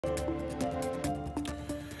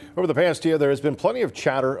Over the past year, there has been plenty of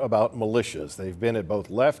chatter about militias. They've been at both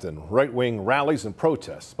left and right-wing rallies and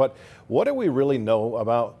protests. But what do we really know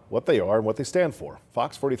about what they are and what they stand for?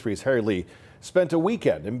 Fox 43's Harry Lee spent a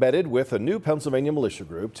weekend embedded with a new Pennsylvania militia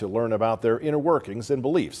group to learn about their inner workings and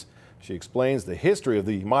beliefs. She explains the history of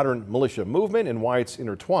the modern militia movement and why it's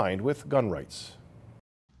intertwined with gun rights.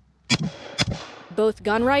 Both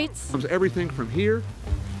gun rights Everything from here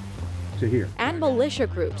to here. and militia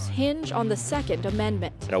groups hinge on the Second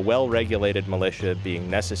Amendment. A well-regulated militia being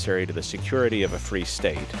necessary to the security of a free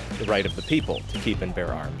state, the right of the people to keep and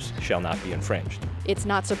bear arms shall not be infringed. It's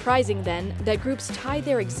not surprising, then, that groups tie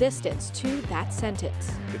their existence to that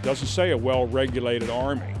sentence. It doesn't say a well-regulated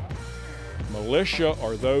army. Militia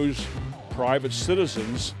are those private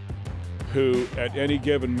citizens who, at any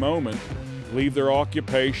given moment, leave their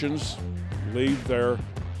occupations, leave their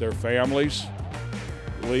families,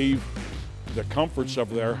 leave the comforts of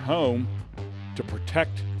their home to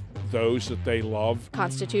protect those that they love.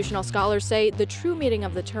 Constitutional scholars say the true meaning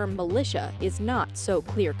of the term militia is not so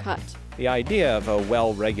clear-cut. The idea of a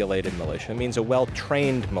well-regulated militia means a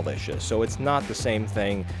well-trained militia, so it's not the same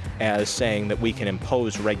thing as saying that we can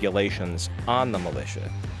impose regulations on the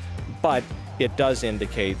militia. But it does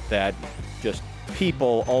indicate that just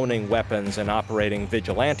people owning weapons and operating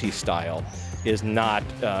vigilante style is not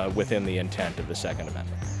within the intent of the Second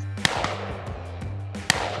Amendment.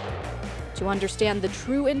 To understand the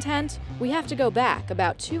true intent, we have to go back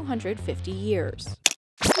about 250 years.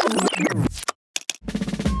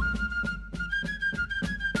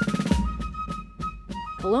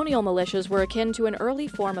 Colonial militias were akin to an early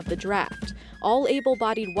form of the draft. All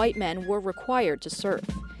able-bodied white men were required to serve.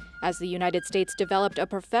 As the United States developed a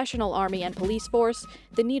professional army and police force,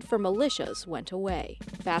 the need for militias went away.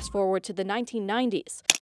 Fast forward to the 1990s,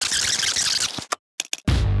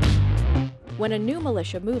 when a new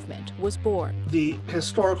militia movement was born. The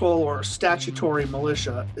historical or statutory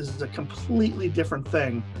militia is a completely different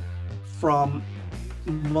thing from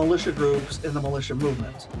militia groups in the militia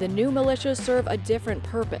movement. The new militias serve a different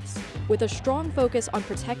purpose, with a strong focus on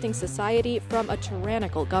protecting society from a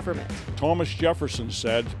tyrannical government. Thomas Jefferson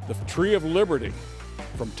said, "The tree of liberty,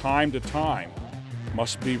 from time to time,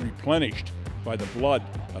 must be replenished by the blood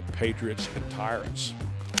of patriots and tyrants."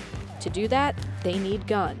 To do that, they need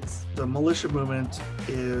guns. The militia movement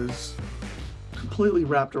is completely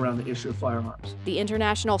wrapped around the issue of firearms. The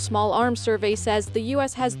International Small Arms Survey says the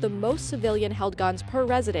U.S. has the most civilian-held guns per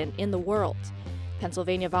resident in the world.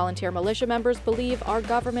 Pennsylvania volunteer militia members believe our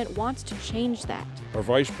government wants to change that. Our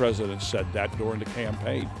vice president said that during the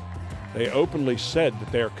campaign. They openly said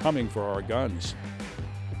that they are coming for our guns.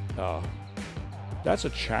 That's a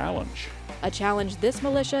challenge. A challenge this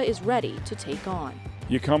militia is ready to take on.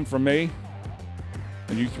 You come for me,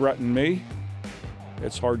 and you threaten me,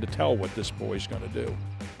 it's hard to tell what this boy's going to do.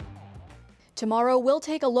 Tomorrow, we'll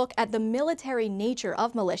take a look at the military nature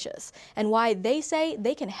of militias and why they say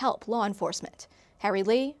they can help law enforcement. Harry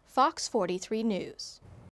Lee, Fox 43 News.